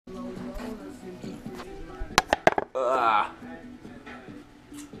Ah.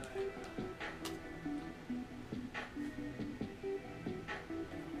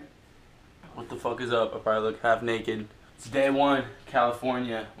 What the fuck is up? I probably look half naked. It's day one,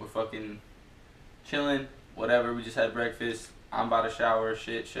 California. We're fucking chilling, whatever. We just had breakfast. I'm about to shower,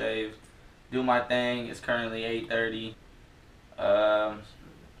 shit, shave, do my thing. It's currently 8:30. I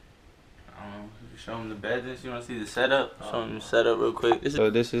don't know. Show them the bed. You want to see the setup? Show them the setup real quick. So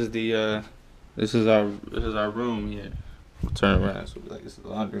this is the this is our room here. We'll turn around so like this is the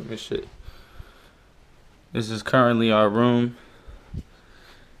laundry room and shit. This is currently our room.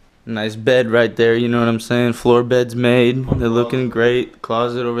 Nice bed right there, you know what I'm saying? Floor bed's made. They're looking great.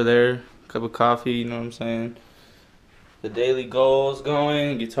 Closet over there. Cup of coffee, you know what I'm saying? The daily goals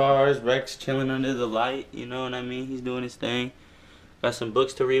going. Guitars. Rex chilling under the light, you know what I mean? He's doing his thing. Got some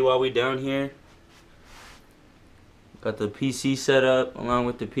books to read while we down here. Got the PC set up along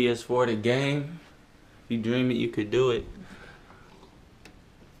with the PS4 to game. If you dream it, you could do it.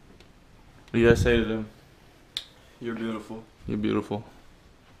 What do you guys say to them? You're beautiful. You're beautiful.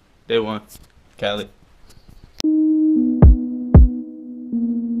 Day one, Cali.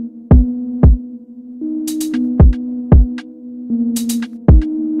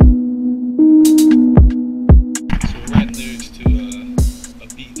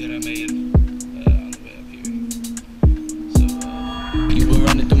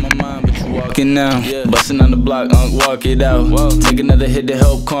 Now, busting on the block, walk it out. Take another hit to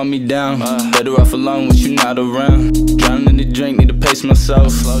help calm me down. Better off alone when you not around. Drowning in the drink, need to pace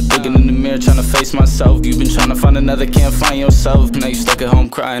myself. Looking in the mirror, trying to face myself. You've been trying to find another, can't find yourself. Now you stuck at home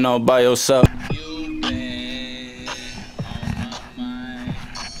crying all by yourself. You've been on my mind.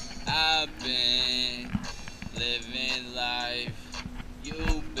 I've been living life.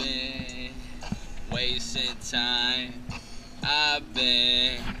 You've been wasting time. I've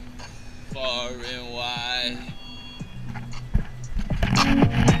been far and wide.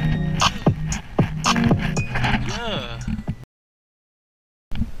 Yeah.